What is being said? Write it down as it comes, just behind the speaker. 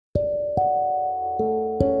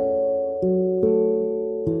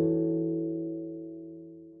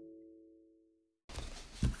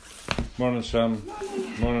Morning, Sam.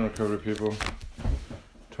 Morning, recovery people.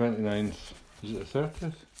 29th. Is it the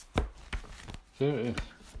 30th? 30th.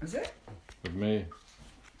 Is it? Of May.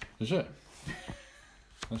 Is it?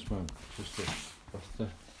 That's my sister's birthday.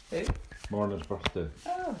 Who? Morning's birthday.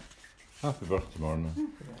 Oh. Happy birthday, Morning.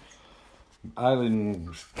 Eileen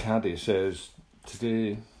Caddy says,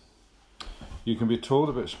 today, you can be told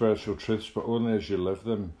about spiritual truths, but only as you live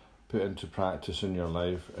them, put into practice in your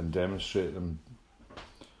life and demonstrate them.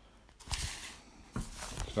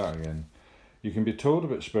 Start again. You can be told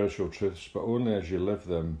about spiritual truths, but only as you live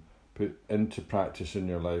them, put into practice in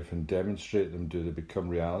your life and demonstrate them do they become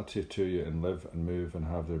reality to you and live and move and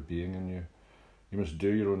have their being in you. You must do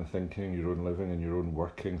your own thinking, your own living and your own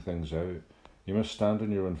working things out. You must stand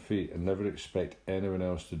on your own feet and never expect anyone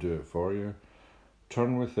else to do it for you.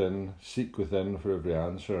 Turn within, seek within for every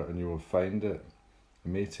answer and you will find it. It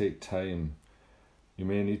may take time. You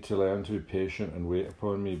may need to learn to be patient and wait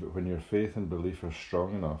upon me, but when your faith and belief are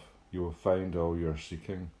strong enough, you will find all you are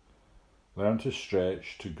seeking. Learn to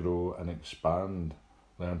stretch, to grow and expand.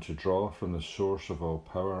 Learn to draw from the source of all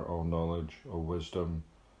power, all knowledge, all wisdom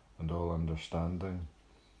and all understanding.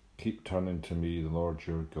 Keep turning to me, the Lord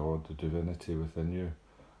your God, the divinity within you.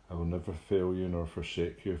 I will never fail you nor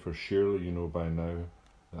forsake you, for surely you know by now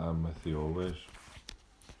that I am with you always.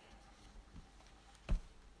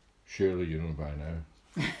 Surely you know by now.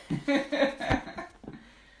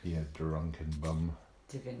 You drunken bum.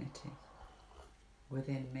 Divinity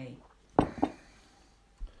within me.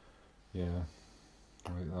 Yeah,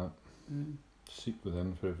 I like that. Seek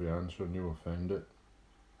within for every answer and you will find it.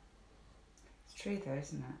 It's true though,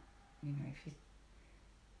 isn't it? You know, if you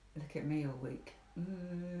look at me all week,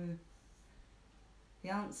 the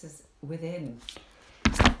answer's within.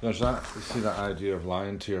 There's that, you see that idea of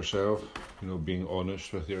lying to yourself, you know, being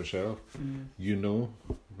honest with yourself. You know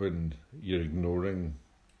when you're ignoring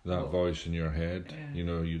that voice in your head, you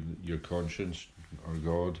know, your conscience or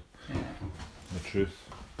God, the truth.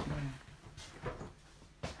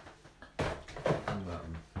 And that,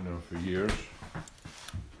 you know, for years.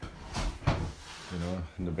 You know,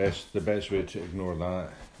 and the best way to ignore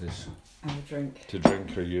that is Have a drink. to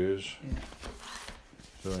drink or use. Yeah.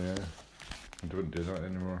 So yeah, I don't do that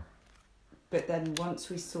anymore. But then once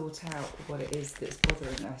we sort out what it is that's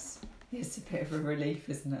bothering us, it's a bit of a relief,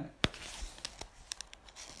 isn't it?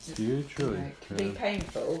 Hugely. You know, it can be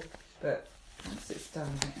painful, but once it's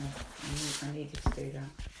done, I needed to do that.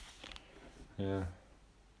 Yeah.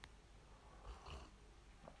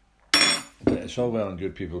 But it's all well and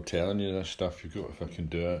good people telling you this stuff, you've got to fucking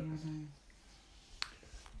do it.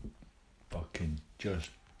 Fucking just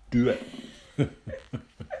do it.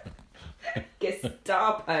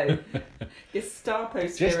 Gestapo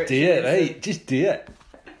spirit. Just do it, right? Just do it.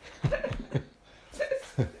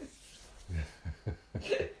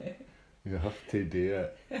 You have to do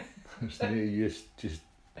it. It's no use just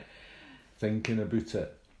thinking about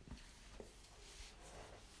it.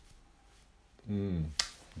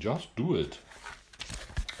 Just do it.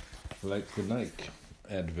 Like the Nike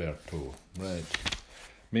adverto. Right.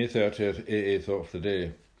 May 30th, AA thought of the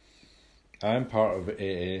day. I am part of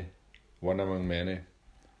AA, one among many,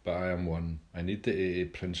 but I am one. I need the AA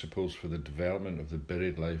principles for the development of the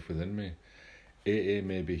buried life within me. AA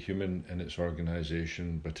may be human in its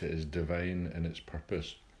organisation, but it is divine in its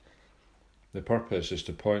purpose. The purpose is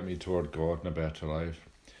to point me toward God and a better life.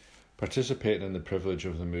 Participating in the privilege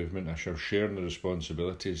of the movement, I shall share in the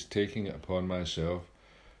responsibilities, taking it upon myself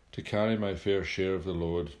to carry my fair share of the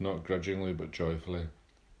load, not grudgingly but joyfully.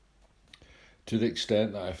 To the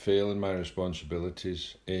extent that I fail in my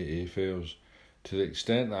responsibilities, AA fails. To the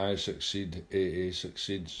extent that I succeed, AA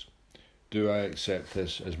succeeds. Do I accept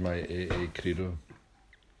this as my AA credo?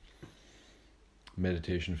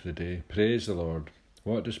 Meditation for the day. Praise the Lord.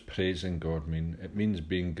 What does praising God mean? It means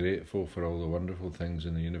being grateful for all the wonderful things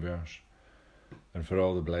in the universe and for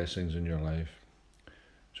all the blessings in your life.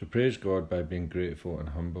 So praise God by being grateful and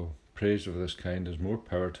humble. Praise of this kind has more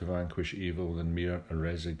power to vanquish evil than mere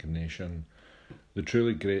resignation. The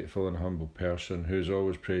truly grateful and humble person who is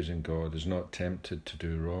always praising God is not tempted to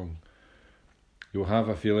do wrong. You'll have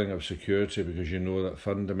a feeling of security because you know that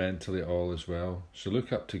fundamentally all is well. So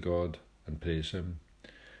look up to God and praise Him.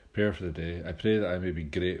 Prayer for the day. I pray that I may be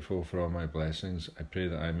grateful for all my blessings. I pray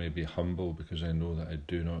that I may be humble because I know that I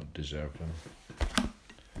do not deserve them.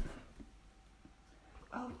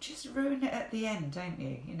 Oh, just ruin it at the end, don't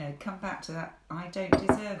you? You know, come back to that, I don't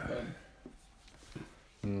deserve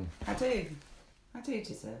them. I do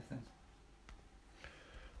deserve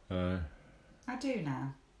them. I do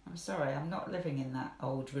now. I'm sorry, I'm not living in that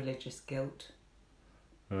old religious guilt.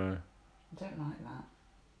 I don't like that.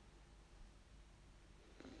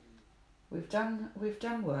 We've done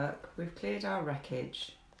work. We've cleared our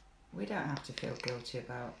wreckage. We don't have to feel guilty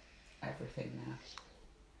about everything now.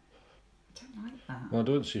 I don't like that. Well, I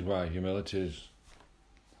don't see why humility is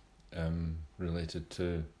related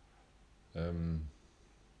to,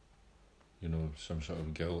 some sort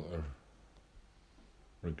of guilt or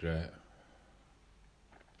regret.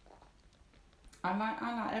 I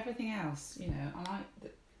like everything else.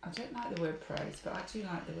 I don't like the word praise, but I do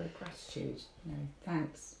like the word gratitude.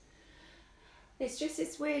 Thanks.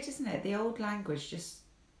 It's weird, isn't it? The old language just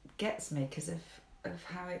gets me because of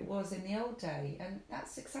how it was in the old day, and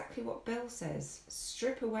that's exactly what Bill says.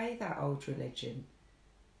 Strip away that old religion.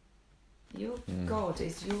 Your God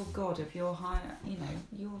is your God of your higher,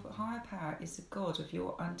 your higher power is a God of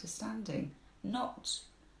your understanding, not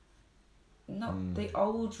the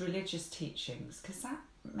old religious teachings, because that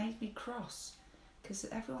made me cross. Because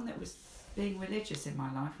everyone that was being religious in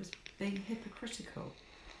my life was being hypocritical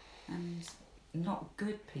and not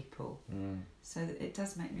good people. So it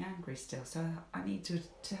does make me angry still. So I need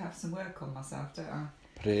to have some work on myself, don't I?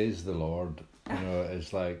 Praise the Lord.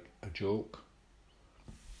 It's like a joke.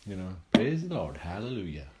 Praise the Lord,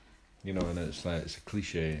 hallelujah. And it's like, it's a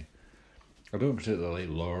cliche. I don't particularly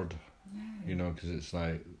like Lord, because it's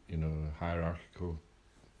like, hierarchical,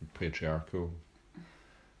 patriarchal,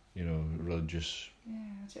 religious.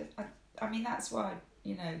 Yeah, I mean, that's why,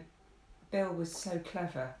 Bill was so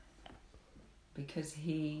clever, because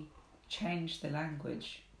he changed the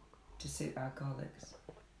language to suit alcoholics.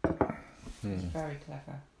 He was very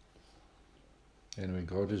clever. Anyway,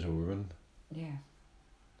 God is a woman. Yeah.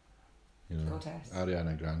 Goddess.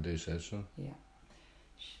 Ariana Grande says so. Yeah.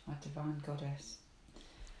 She's my divine goddess.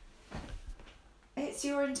 It's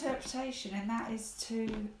your interpretation, and that is to...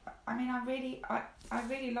 I mean, I really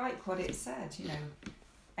like what it said,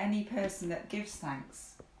 Any person that gives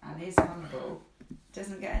thanks and is humble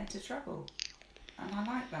doesn't get into trouble. And I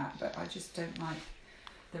like that, but I just don't like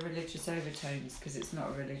the religious overtones, because it's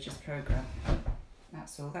not a religious programme.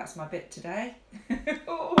 That's all. That's my bit today.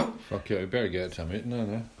 Oh. Okay, we better get to a meeting now,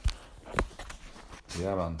 eh?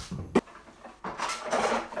 Yeah, man.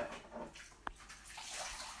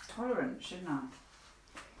 Tolerant, shouldn't I?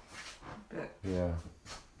 But yeah,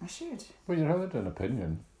 I should. Well, you're allowed an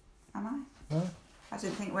opinion. Am I? Huh? I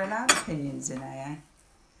didn't think we're allowed opinions in AA.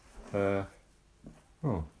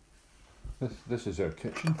 Oh, this is our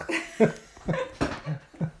kitchen.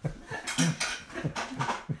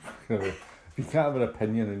 If you can't have an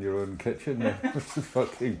opinion in your own kitchen, then what's the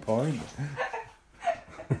fucking point?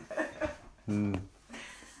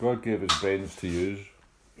 God gave us brains to use.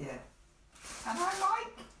 Yeah. And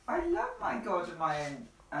I love my God and my own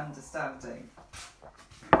understanding.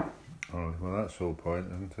 Oh, well, that's the whole point,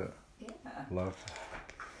 isn't it? Yeah. Love.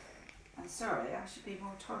 I'm sorry, I should be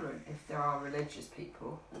more tolerant if there are religious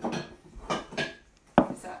people.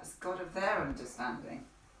 Because that's God of their understanding.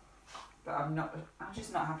 But I'm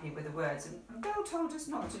just not happy with the words. And Bill told us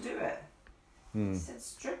not to do it. He said,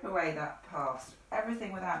 strip away that past.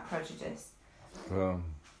 Everything without prejudice. Well,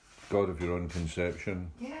 God of your own conception.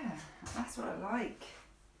 Yeah, that's what I like.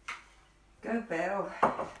 Go, Bill.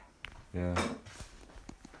 Yeah.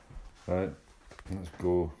 Right, let's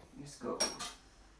go. Let's go.